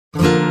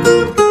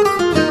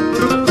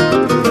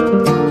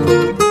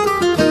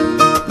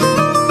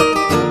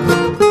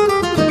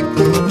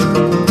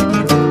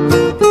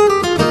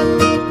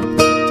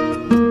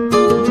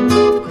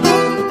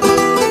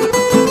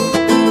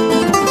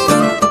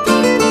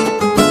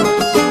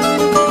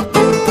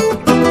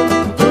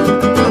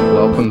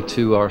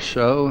To our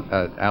show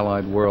at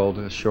Allied World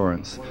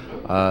Assurance.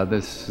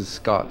 This is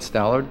Scott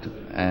Stallard,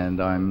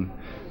 and I'm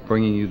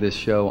bringing you this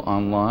show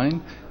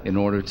online in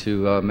order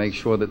to make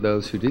sure that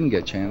those who didn't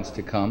get a chance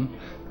to come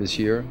this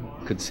year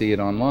could see it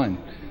online.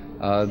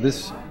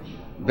 This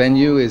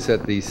venue is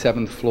at the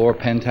 7th floor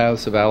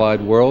Penthouse of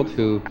Allied World,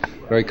 who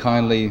very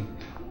kindly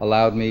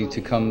allowed me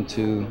to come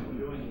to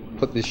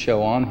put this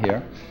show on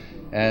here.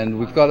 And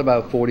we've got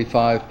about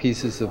 45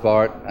 pieces of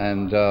art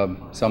and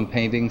some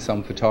painting,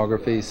 some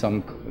photography,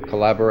 some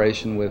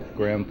collaboration with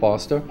Graham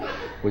Foster,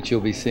 which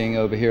you'll be seeing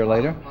over here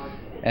later.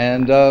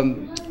 And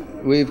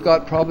we've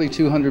got probably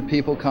 200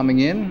 people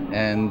coming in,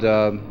 and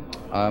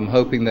I'm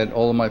hoping that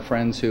all of my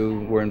friends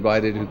who were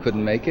invited who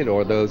couldn't make it,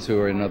 or those who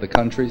are in other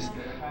countries,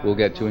 will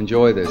get to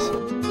enjoy this.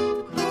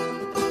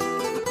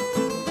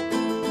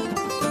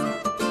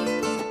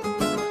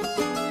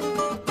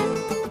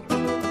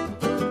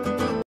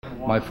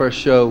 My first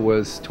show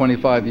was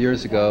 25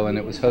 years ago, and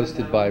it was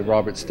hosted by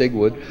Robert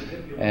Stigwood,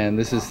 and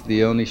this is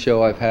the only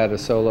show I've had a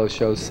solo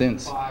show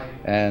since.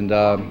 And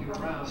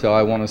so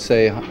I want to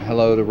say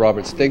hello to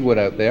Robert Stigwood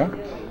out there,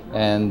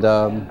 and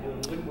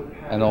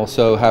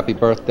also happy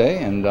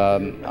birthday. And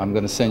I'm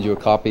going to send you a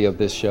copy of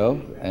this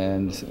show,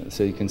 and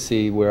so you can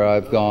see where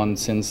I've gone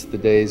since the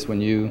days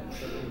when you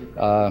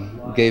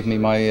gave me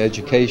my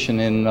education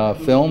in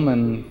film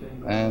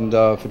and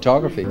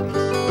photography.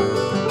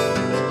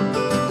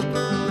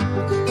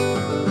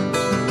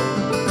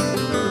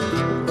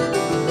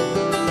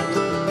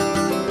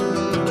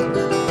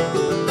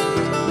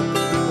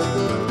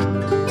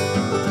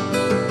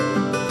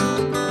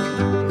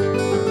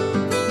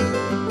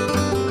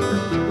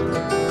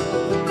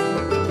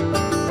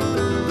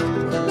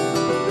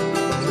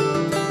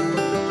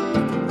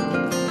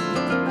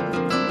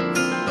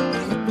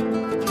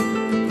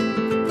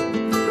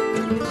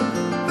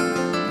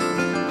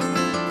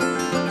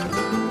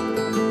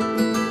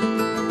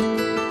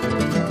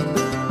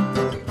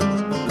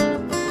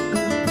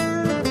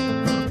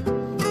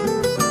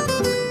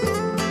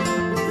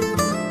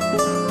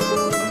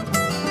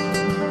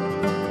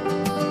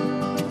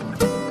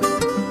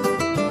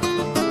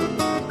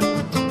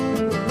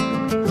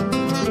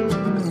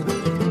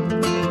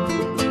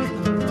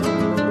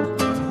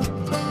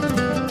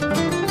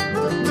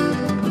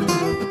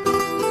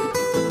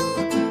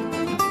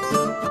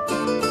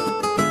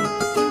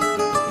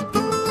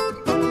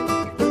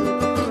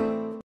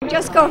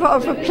 Just got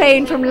off a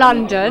plane from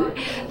London.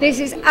 This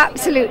is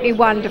absolutely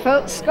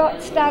wonderful.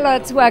 Scott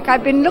Stallard's work,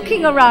 I've been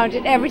looking around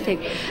at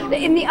everything.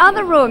 In the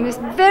other room is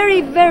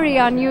very, very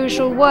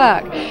unusual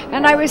work.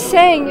 And I was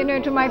saying, you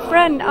know, to my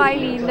friend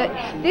Eileen,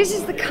 that this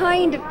is the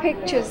kind of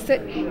pictures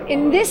that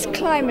in this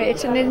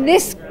climate and in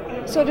this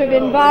sort of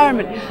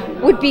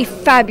environment would be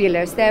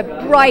fabulous. They're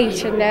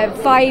bright and they're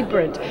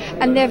vibrant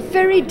and they're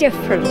very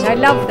different. I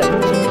love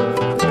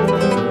them.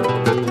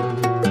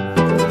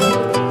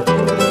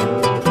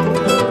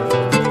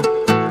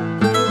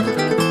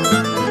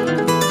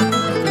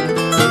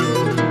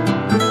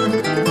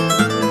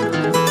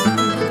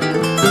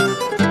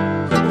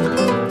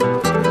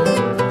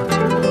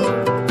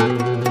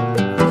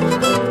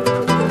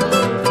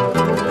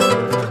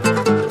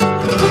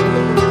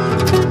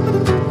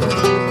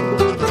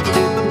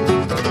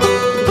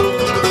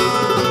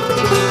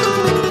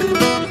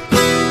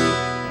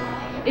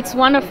 It's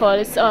wonderful.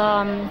 It's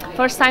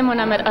first time when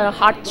I'm at a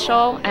art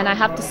show, and I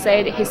have to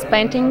say that his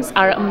paintings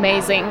are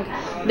amazing.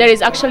 There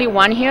is actually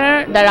one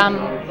here that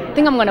I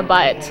think I'm gonna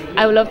buy it.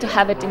 I would love to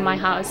have it in my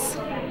house.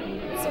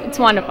 It's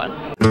wonderful.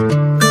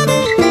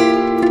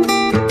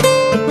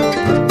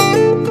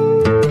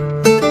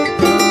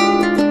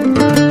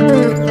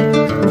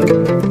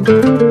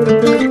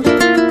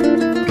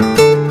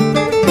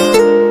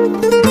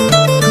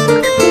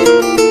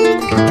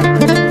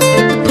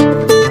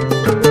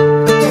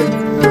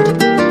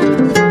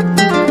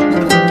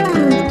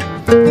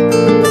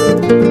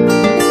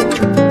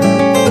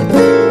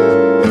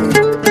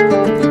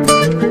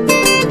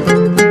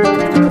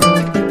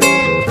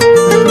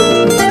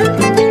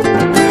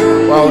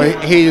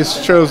 He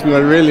has chosen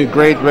a really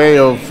great way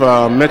of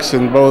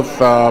mixing both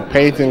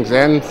paintings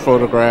and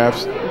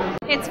photographs.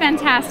 It's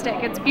fantastic.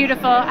 It's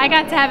beautiful. I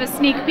got to have a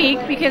sneak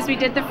peek because we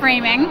did the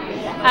framing,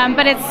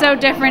 but it's so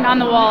different on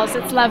the walls.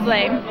 It's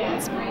lovely.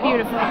 It's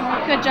beautiful.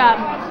 Good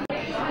job.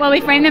 Well,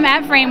 we frame them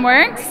at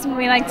Frameworks.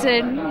 We like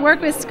to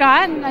work with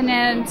Scott, and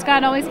then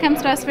Scott always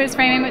comes to us for his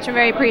framing, which we're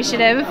very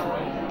appreciative.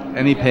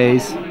 And he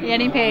pays. Yeah,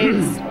 and he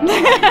pays.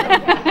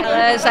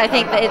 Colors, I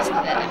think that it's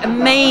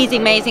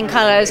amazing, amazing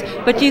colors,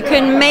 but you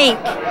can make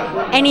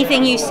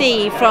anything you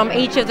see from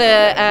each of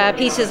the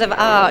pieces of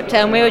art.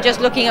 And we were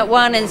just looking at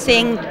one and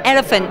seeing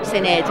elephants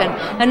in it,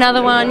 and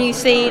another one you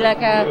see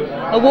like a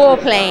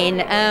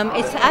warplane.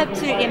 It's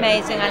absolutely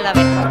amazing. I love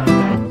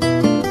it.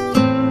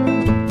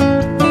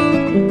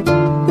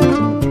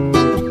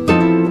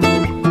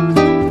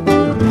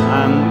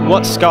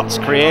 what Scott's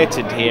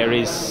created here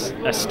is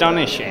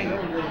astonishing,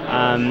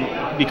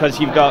 because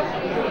you've got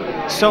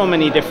so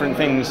many different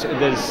things.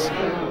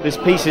 There's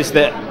pieces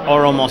that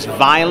are almost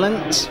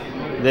violent,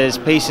 there's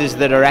pieces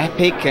that are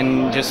epic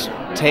and just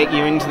take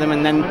you into them,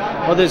 and then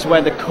others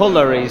where the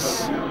colour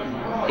is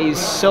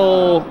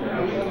so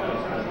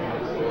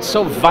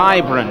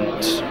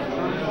vibrant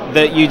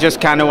that you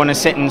just kind of want to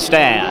sit and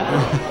stare.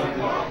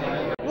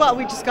 Well,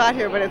 we just got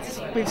here, but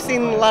we've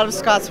seen a lot of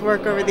Scott's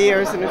work over the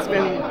years, and it's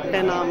been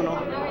phenomenal,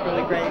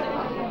 really great.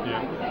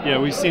 Yeah,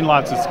 we've seen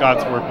lots of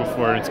Scott's work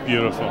before, and it's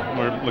beautiful.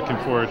 We're looking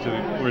forward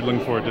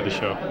to the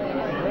show.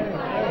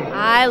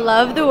 I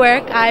love the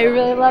work. I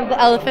really love the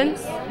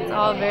elephants. It's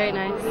all very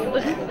nice.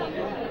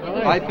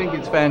 I think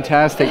it's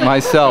fantastic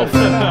myself.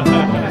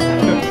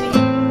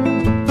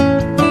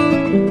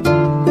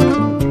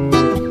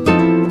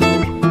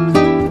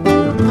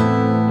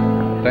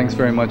 Thanks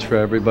very much for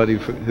everybody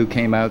who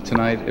came out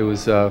tonight. It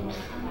was a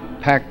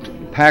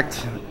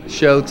packed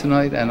show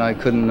tonight, and I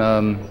couldn't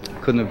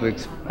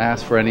have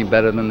asked for any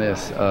better than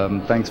this.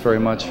 Thanks very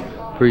much.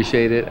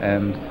 Appreciate it,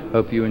 and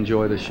hope you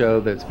enjoy the show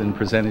that's been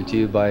presented to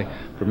you by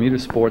Bermuda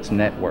Sports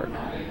Network.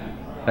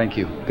 Thank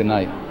you. Good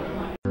night.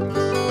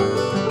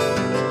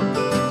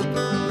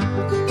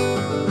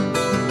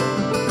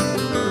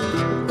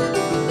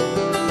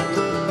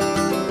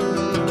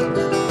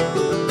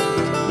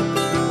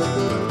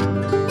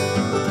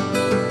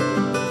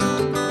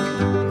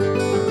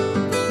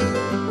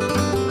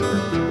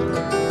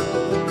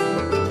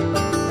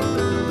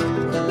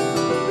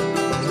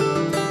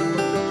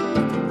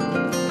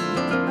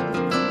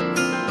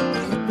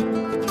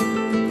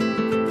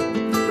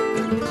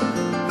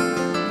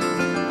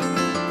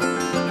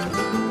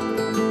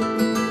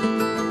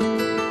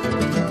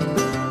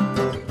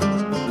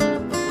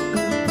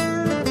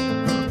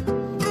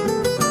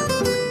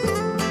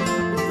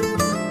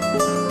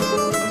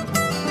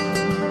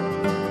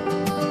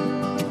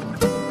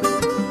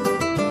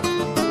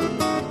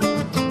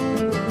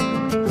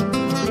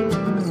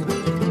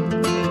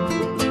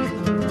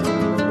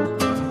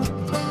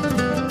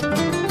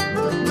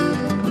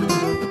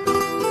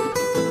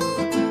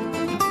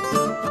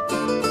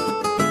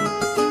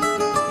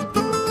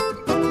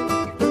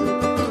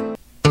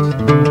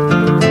 Thank you.